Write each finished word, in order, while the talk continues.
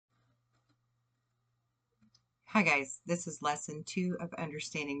Hi guys, this is lesson 2 of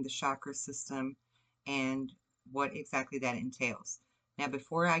understanding the chakra system and what exactly that entails. Now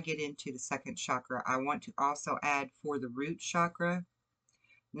before I get into the second chakra, I want to also add for the root chakra,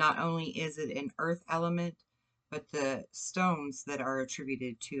 not only is it an earth element, but the stones that are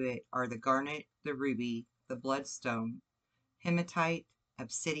attributed to it are the garnet, the ruby, the bloodstone, hematite,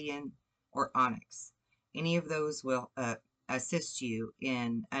 obsidian, or onyx. Any of those will assist you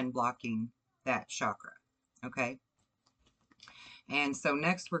in unblocking that chakra, okay? And so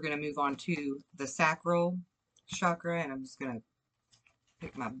next we're going to move on to the sacral chakra, and I'm just going to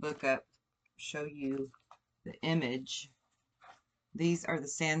pick my book up, show you the image. These are the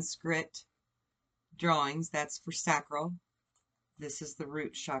Sanskrit drawings. That's for sacral. This is the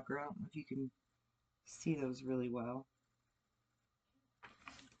root chakra. I don't know if you can see those really well.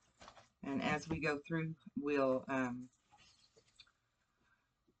 And as we go through, we'll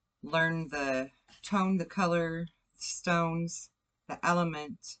learn the tone, the color, stones, the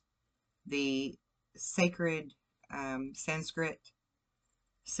element, the sacred Sanskrit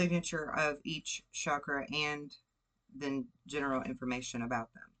signature of each chakra, and then general information about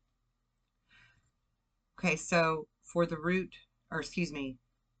them. Okay, so for the root, or excuse me,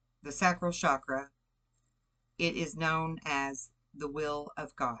 the sacral chakra, it is known as the will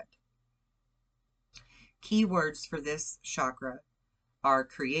of God. Key words for this chakra are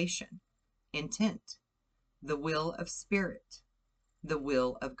creation, intent, the will of spirit, the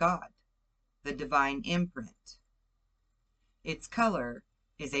will of God, the divine imprint. Its color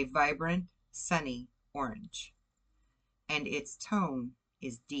is a vibrant, sunny orange, and its tone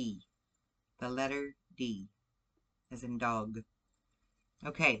is D, the letter D, as in dog.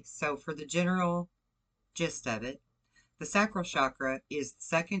 Okay, so for the general gist of it, the sacral chakra is the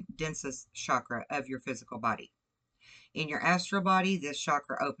second densest chakra of your physical body. In your astral body, this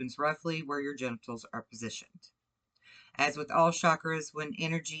chakra opens roughly where your genitals are positioned. As with all chakras, when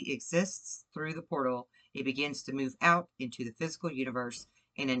energy exists through the portal, it begins to move out into the physical universe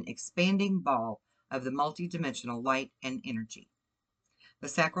in an expanding ball of the multidimensional light and energy. The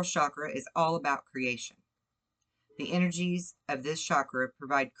sacral chakra is all about creation. The energies of this chakra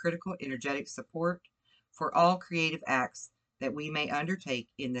provide critical energetic support for all creative acts that we may undertake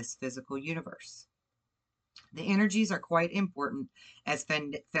in this physical universe. The energies are quite important, as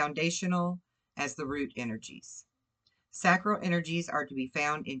foundational as the root energies. Sacral energies are to be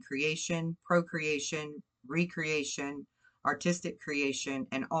found in creation, procreation, recreation, artistic creation,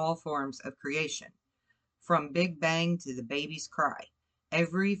 and all forms of creation. From Big Bang to the baby's cry,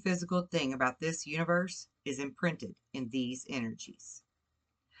 every physical thing about this universe is imprinted in these energies.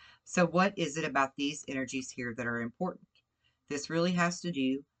 So what is it about these energies here that are important? This really has to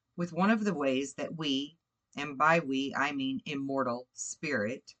do with one of the ways that we, and by we I mean immortal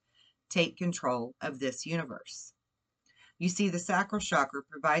spirit, take control of this universe. You see, the sacral chakra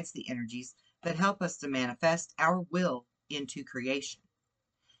provides the energies that help us to manifest our will into creation.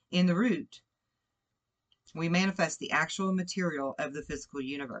 In the root, we manifest the actual material of the physical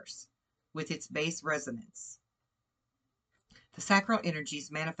universe with its base resonance. The sacral energies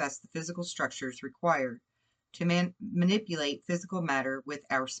manifest the physical structures required to manipulate physical matter with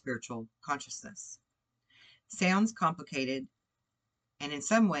our spiritual consciousness. Sounds complicated, and in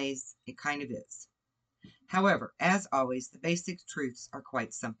some ways, it kind of is. However, as always, the basic truths are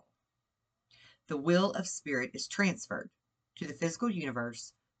quite simple. The will of spirit is transferred to the physical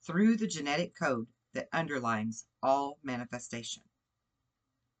universe through the genetic code that underlines all manifestation.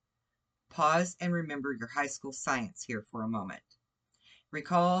 Pause and remember your high school science here for a moment.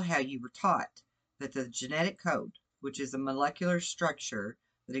 Recall how you were taught that the genetic code, which is a molecular structure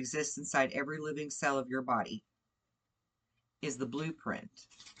that exists inside every living cell of your body, is the blueprint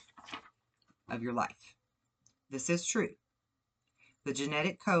of your life. This is true. The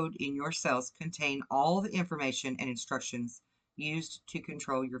genetic code in your cells contain all the information and instructions used to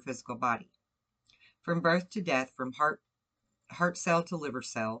control your physical body. From birth to death, from heart cell to liver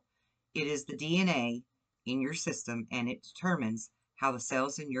cell, it is the DNA in your system, and it determines how the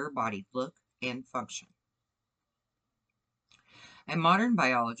cells in your body look and function. A modern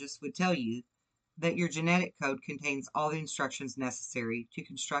biologist would tell you that your genetic code contains all the instructions necessary to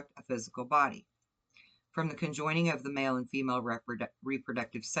construct a physical body. From the conjoining of the male and female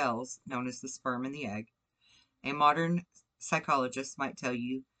reproductive cells, known as the sperm and the egg, a modern psychologist might tell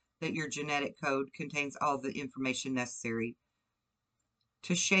you that your genetic code contains all the information necessary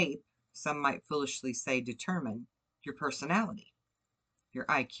to shape, some might foolishly say determine, your personality, your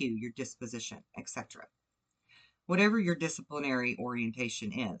IQ, your disposition, etc. Whatever your disciplinary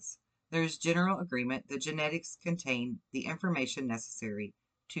orientation is, there is general agreement that genetics contain the information necessary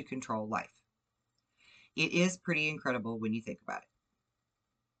to control life. It is pretty incredible when you think about it.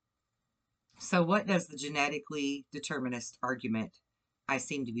 So what does the genetically determinist argument I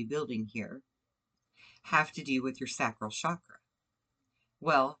seem to be building here have to do with your sacral chakra?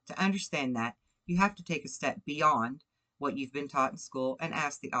 Well, to understand that, you have to take a step beyond what you've been taught in school and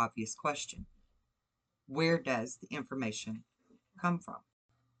ask the obvious question. Where does the information come from?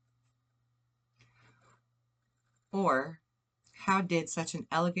 Or, how did such an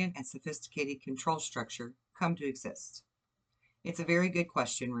elegant and sophisticated control structure come to exist? It's a very good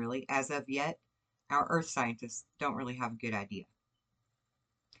question, really. As of yet, our earth scientists don't really have a good idea.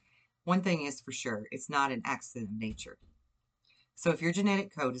 One thing is for sure, it's not an accident of nature. So if your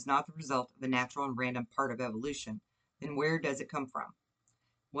genetic code is not the result of a natural and random part of evolution, then where does it come from?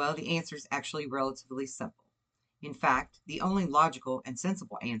 Well, the answer is actually relatively simple. In fact, the only logical and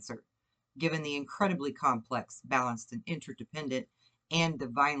sensible answer, given the incredibly complex, balanced, and interdependent, and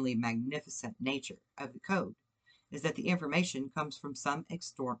divinely magnificent nature of the code, is that the information comes from some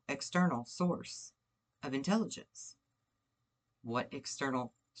external source of intelligence. What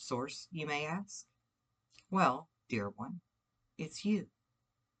external source, you may ask? Well, dear one, it's you.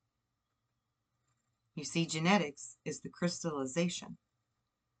 You see, genetics is the crystallization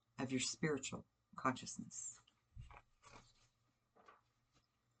of your spiritual consciousness.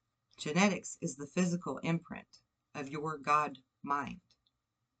 Genetics is the physical imprint of your God mind.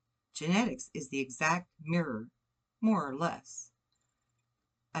 Genetics is the exact mirror, more or less,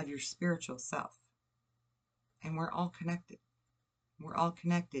 of your spiritual self. And we're all connected. We're all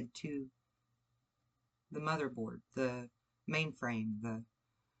connected to the motherboard, the mainframe, the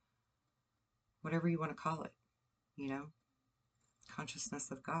whatever you want to call it,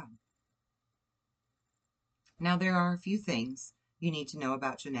 consciousness of God. Now, there are a few things you need to know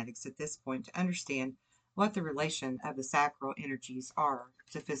about genetics at this point to understand what the relation of the sacral energies are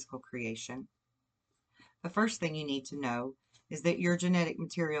to physical creation. The first thing you need to know is that your genetic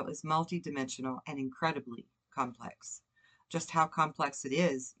material is multidimensional and incredibly complex. Just how complex it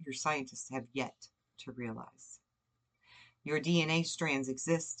is, your scientists have yet to realize. Your DNA strands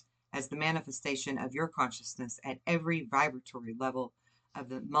exist as the manifestation of your consciousness at every vibratory level of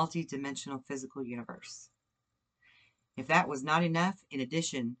the multidimensional physical universe. If that was not enough, in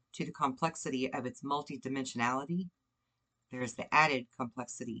addition to the complexity of its multidimensionality, there is the added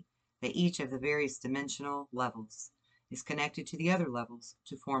complexity that each of the various dimensional levels is connected to the other levels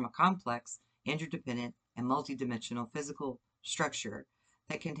to form a complex, interdependent, and multidimensional physical structure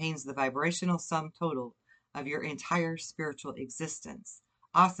that contains the vibrational sum total of your entire spiritual existence,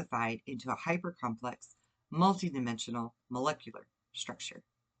 ossified into a hyper-complex, multidimensional molecular structure.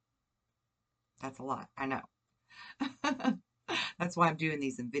 That's a lot, I know. That's why I'm doing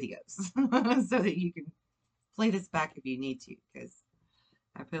these in videos, so that you can play this back if you need to, because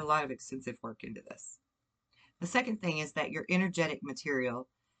I put a lot of extensive work into this. The second thing is that your energetic material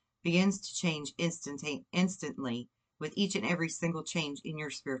begins to change instantly with each and every single change in your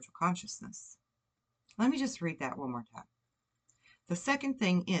spiritual consciousness. Let me just read that one more time. The second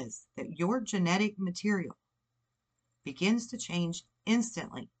thing is that your genetic material begins to change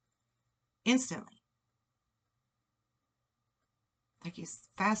instantly. Like as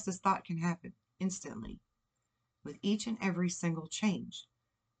fast as thought can happen, instantly, with each and every single change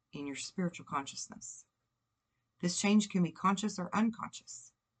in your spiritual consciousness. This change can be conscious or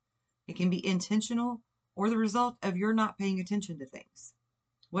unconscious. It can be intentional or the result of your not paying attention to things.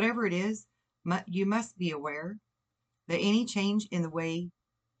 Whatever it is, you must be aware that any change in the way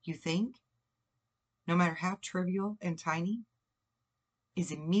you think, no matter how trivial and tiny,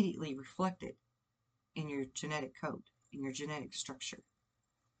 is immediately reflected in your genetic code, in your genetic structure.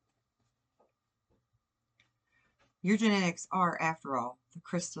 Your genetics are, after all, the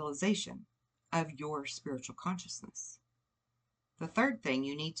crystallization of your spiritual consciousness. The third thing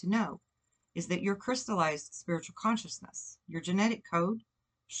you need to know is that your crystallized spiritual consciousness, your genetic code,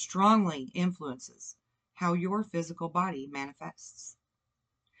 strongly influences how your physical body manifests.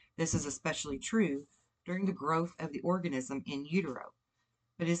 This is especially true during the growth of the organism in utero,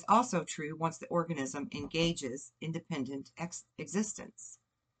 but is also true once the organism engages independent existence.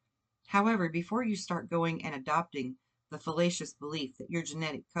 However, before you start going and adopting the fallacious belief that your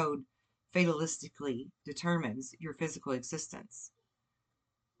genetic code fatalistically determines your physical existence,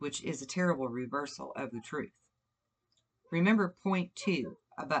 which is a terrible reversal of the truth, remember point 2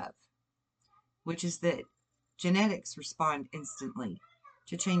 above, which is that genetics respond instantly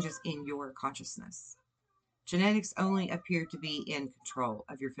to changes in your consciousness. Genetics only appear to be in control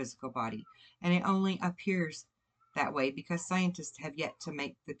of your physical body, and it only appears that way because scientists have yet to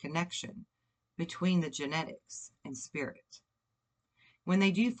make the connection between the genetics and spirit. When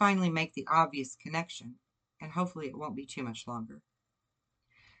they do finally make the obvious connection, and hopefully it won't be too much longer,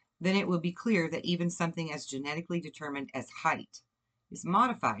 then it will be clear that even something as genetically determined as height is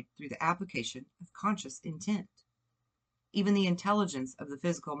modified through the application of conscious intent. Even the intelligence of the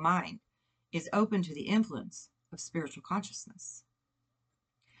physical mind is open to the influence of spiritual consciousness.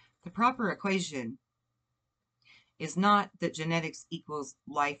 The proper equation is not that genetics equals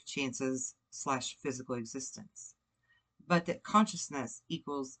life chances / physical existence, but that consciousness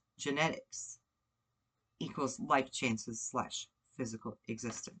equals genetics equals life chances / physical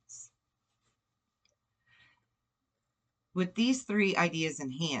existence. With these three ideas in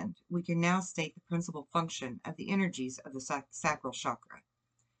hand, we can now state the principal function of the energies of the sacral chakra.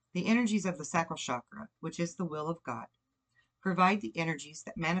 The energies of the sacral chakra, which is the will of God, provide the energies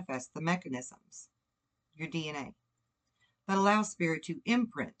that manifest the mechanisms, your DNA, that allow spirit to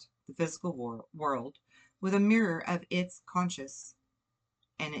imprint the physical world with a mirror of its conscious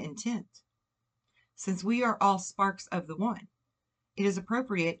and intent. Since we are all sparks of the one, it is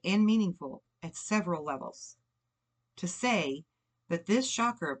appropriate and meaningful at several levels to say that this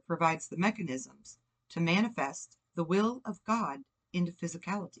chakra provides the mechanisms to manifest the will of God into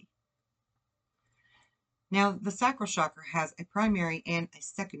physicality. Now, the sacral chakra has a primary and a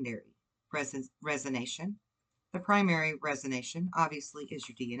secondary resonation. The primary resonation, obviously, is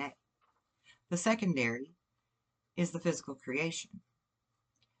your DNA. The secondary is the physical creation.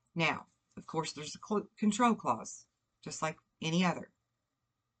 Now, of course, there's a control clause, just like any other.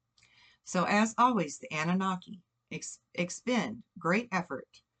 So, as always, the Anunnaki expend great effort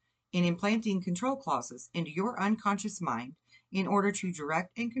in implanting control clauses into your unconscious mind in order to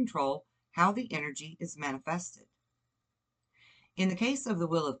direct and control how the energy is manifested. In the case of the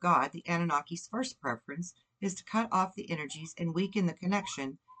will of God, the Anunnaki's first preference is to cut off the energies and weaken the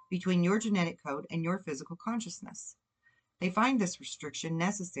connection between your genetic code and your physical consciousness. They find this restriction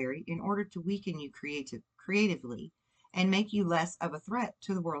necessary in order to weaken you creatively and make you less of a threat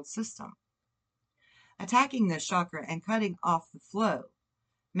to the world system. Attacking this chakra and cutting off the flow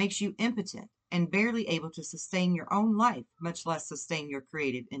makes you impotent and barely able to sustain your own life, much less sustain your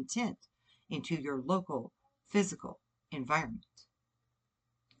creative intent into your local physical environment.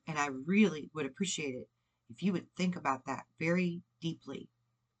 And I really would appreciate it if you would think about that very deeply,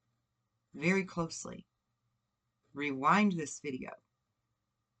 very closely. Rewind this video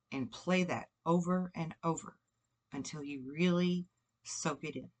and play that over and over until you really soak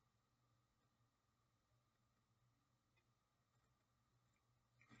it in.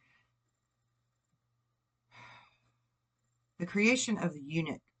 The creation of the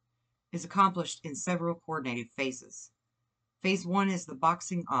unit is accomplished in several coordinated phases. Phase 1 is the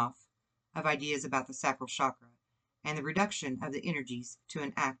boxing off of ideas about the sacral chakra and the reduction of the energies to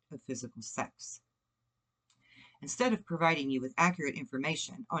an act of physical sex. Instead of providing you with accurate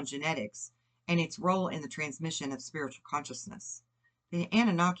information on genetics and its role in the transmission of spiritual consciousness, the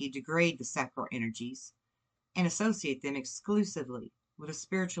Anunnaki degrade the sacral energies and associate them exclusively with a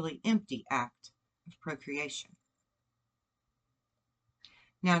spiritually empty act of procreation.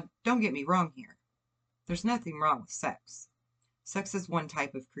 Now, don't get me wrong here. There's nothing wrong with sex. Sex is one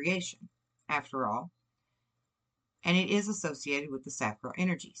type of creation, after all, and it is associated with the sacral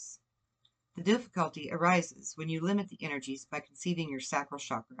energies. The difficulty arises when you limit the energies by conceiving your sacral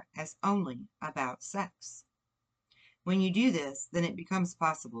chakra as only about sex. When you do this, then it becomes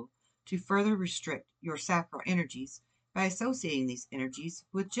possible to further restrict your sacral energies by associating these energies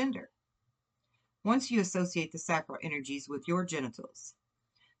with gender. Once you associate the sacral energies with your genitals,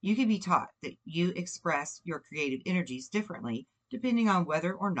 you can be taught that you express your creative energies differently depending on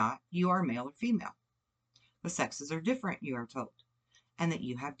whether or not you are male or female. The sexes are different, you are told, and that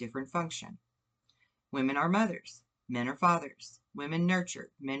you have different function. Women are mothers, men are fathers. Women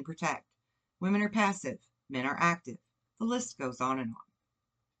nurture, men protect. Women are passive, men are active. The list goes on and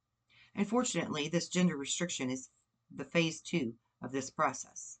on. Unfortunately, this gender restriction is the phase 2 of this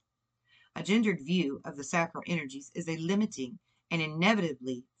process. A gendered view of the sacral energies is a limiting and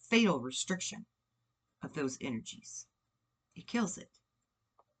inevitably fatal restriction of those energies. It kills it.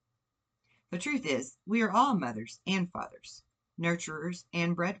 The truth is, we are all mothers and fathers, nurturers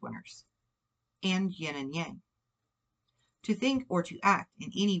and breadwinners, and yin and yang. To think or to act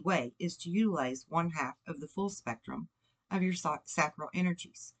in any way is to utilize one half of the full spectrum of your sacral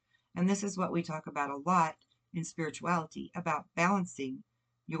energies. And this is what we talk about a lot in spirituality, about balancing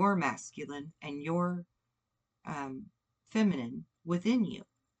your masculine and your feminine within you.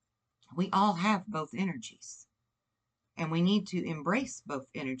 We all have both energies, and we need to embrace both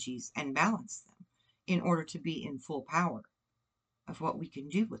energies and balance them in order to be in full power of what we can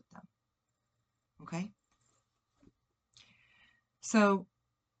do with them. Okay? So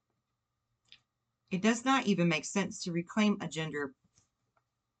it does not even make sense to reclaim a gender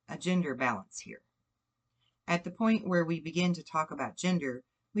balance here. At the point where we begin to talk about gender,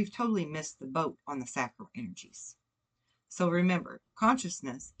 we've totally missed the boat on the sacral energies. So remember,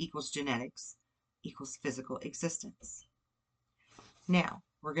 consciousness equals genetics equals physical existence. Now,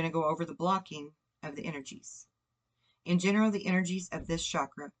 we're going to go over the blocking of the energies. In general, the energies of this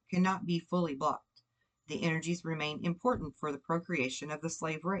chakra cannot be fully blocked. The energies remain important for the procreation of the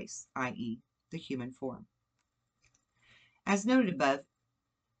slave race, i.e., the human form. As noted above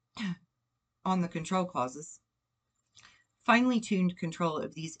on the control clauses, finely tuned control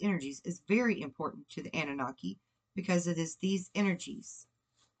of these energies is very important to the Anunnaki because it is these energies,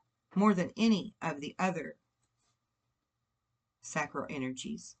 more than any of the other sacral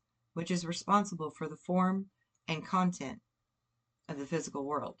energies, which is responsible for the form and content of the physical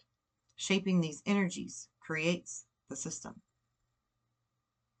world. Shaping these energies creates the system.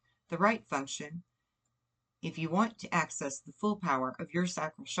 The right function, if you want to access the full power of your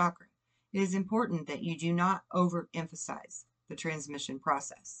sacral chakra, it is important that you do not overemphasize the transmission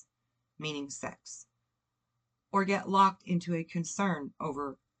process, meaning sex, or get locked into a concern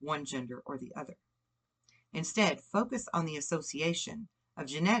over one gender or the other. Instead, focus on the association of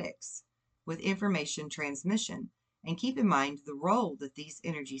genetics with information transmission, and keep in mind the role that these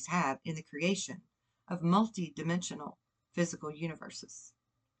energies have in the creation of multi-dimensional physical universes.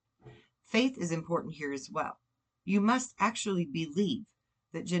 Faith is important here as well. You must actually believe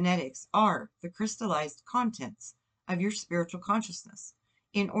that genetics are the crystallized contents of your spiritual consciousness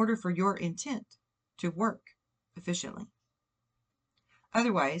in order for your intent to work efficiently.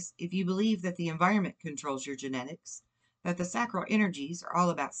 Otherwise, if you believe that the environment controls your genetics, that the sacral energies are all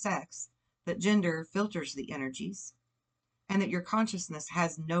about sex, that gender filters the energies, and that your consciousness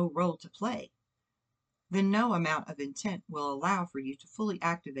has no role to play, then no amount of intent will allow for you to fully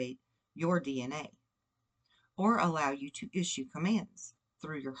activate your DNA or allow you to issue commands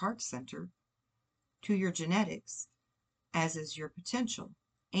through your heart center to your genetics, as is your potential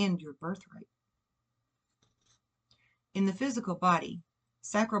and your birthright. In the physical body,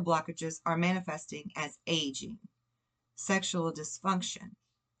 sacral blockages are manifesting as aging, sexual dysfunction,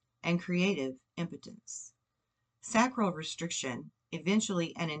 and creative impotence. Sacral restriction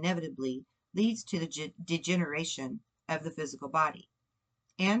eventually and inevitably leads to the degeneration of the physical body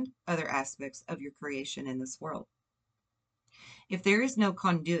and other aspects of your creation in this world. If there is no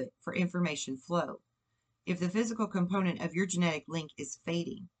conduit for information flow, if the physical component of your genetic link is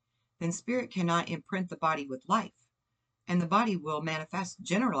fading, then spirit cannot imprint the body with life, and the body will manifest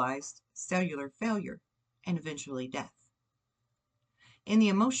generalized cellular failure and eventually death. In the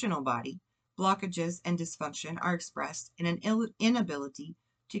emotional body, blockages and dysfunction are expressed in an inability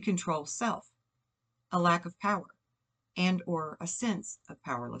to control self, a lack of power, and or a sense of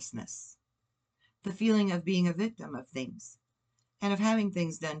powerlessness, the feeling of being a victim of things, and of having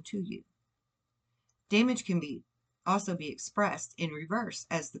things done to you. Damage can also be expressed in reverse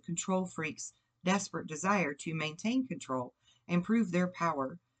as the control freak's desperate desire to maintain control and prove their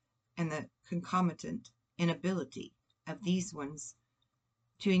power, and the concomitant inability of these ones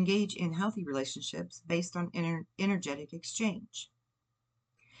to engage in healthy relationships based on energetic exchange.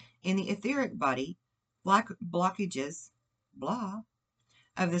 In the etheric body, blockages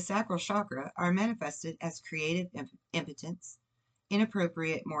of the sacral chakra are manifested as creative impotence,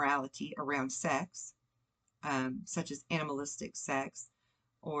 inappropriate morality around sex, such as animalistic sex,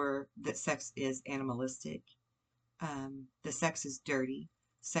 or that sex is animalistic, the sex is dirty,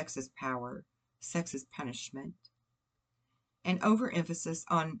 sex is power, sex is punishment, and overemphasis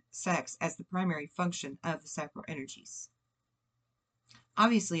on sex as the primary function of the sacral energies.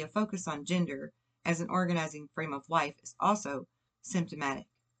 Obviously, a focus on gender as an organizing frame of life is also symptomatic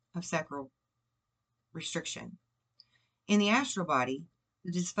of sacral restriction. In the astral body,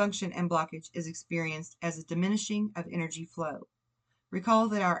 the dysfunction and blockage is experienced as a diminishing of energy flow. Recall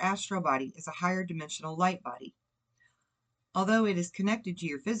that our astral body is a higher dimensional light body. Although it is connected to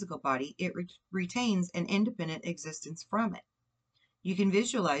your physical body, it retains an independent existence from it. You can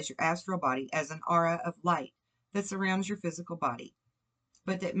visualize your astral body as an aura of light that surrounds your physical body,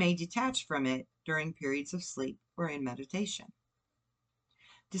 but that may detach from it during periods of sleep or in meditation.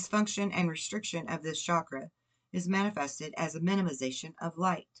 Dysfunction and restriction of this chakra is manifested as a minimization of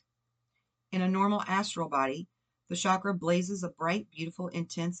light. In a normal astral body, the chakra blazes a bright, beautiful,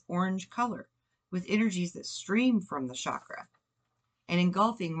 intense orange color with energies that stream from the chakra and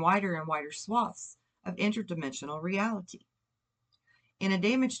engulfing wider and wider swaths of interdimensional reality. In a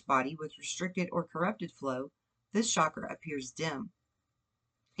damaged body with restricted or corrupted flow, this chakra appears dim.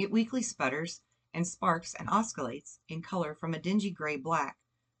 It weakly sputters and sparks and oscillates in color from a dingy gray black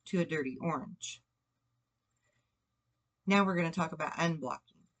to a dirty orange. Now we're going to talk about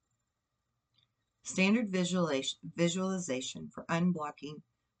unblocking. Standard visualization for unblocking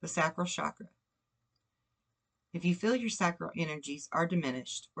the sacral chakra. If you feel your sacral energies are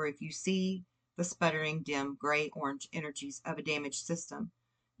diminished, or if you see the sputtering, dim, gray-orange energies of a damaged system,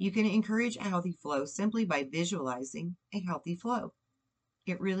 you can encourage a healthy flow simply by visualizing a healthy flow.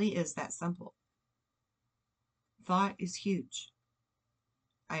 It really is that simple. Thought is huge.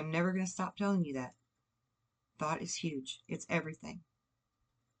 I am never going to stop telling you that. Thought is huge. It's everything.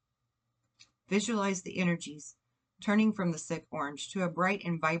 Visualize the energies turning from the sick orange to a bright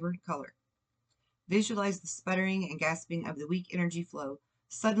and vibrant color. Visualize the sputtering and gasping of the weak energy flow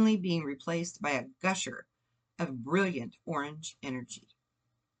suddenly being replaced by a gusher of brilliant orange energy.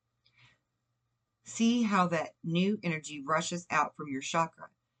 See how that new energy rushes out from your chakra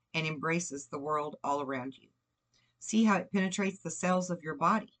and embraces the world all around you. See how it penetrates the cells of your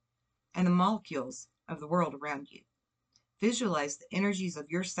body and the molecules of the world around you. Visualize the energies of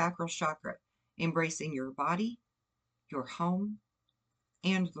your sacral chakra embracing your body, your home,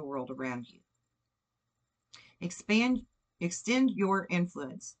 and the world around you. Extend your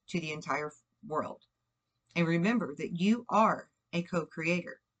influence to the entire world. And remember that you are a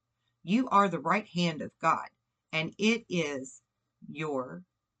co-creator. You are the right hand of God, and it is your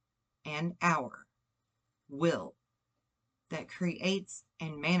and our will that creates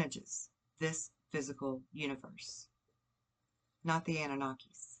and manages this physical universe, not the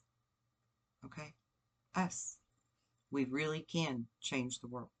Anunnakis. Okay? Us. We really can change the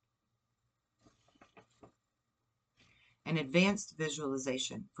world. An advanced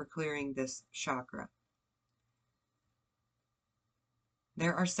visualization for clearing this chakra.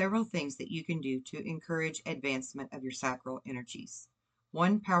 There are several things that you can do to encourage advancement of your sacral energies.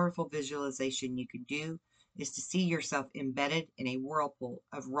 One powerful visualization you could do is to see yourself embedded in a whirlpool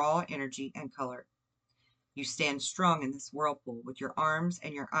of raw energy and color. You stand strong in this whirlpool with your arms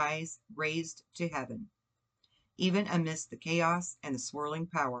and your eyes raised to heaven. Even amidst the chaos and the swirling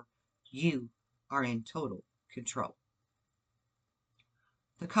power, you are in total control.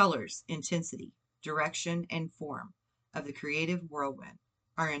 The colors, intensity, direction, and form of the creative whirlwind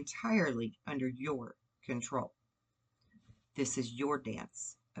are entirely under your control. This is your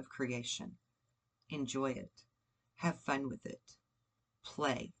dance of creation. Enjoy it. Have fun with it.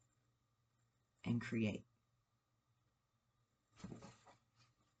 Play and create.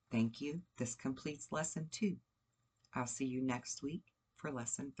 Thank you. This completes Lesson 2. I'll see you next week for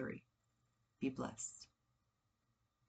Lesson 3. Be blessed.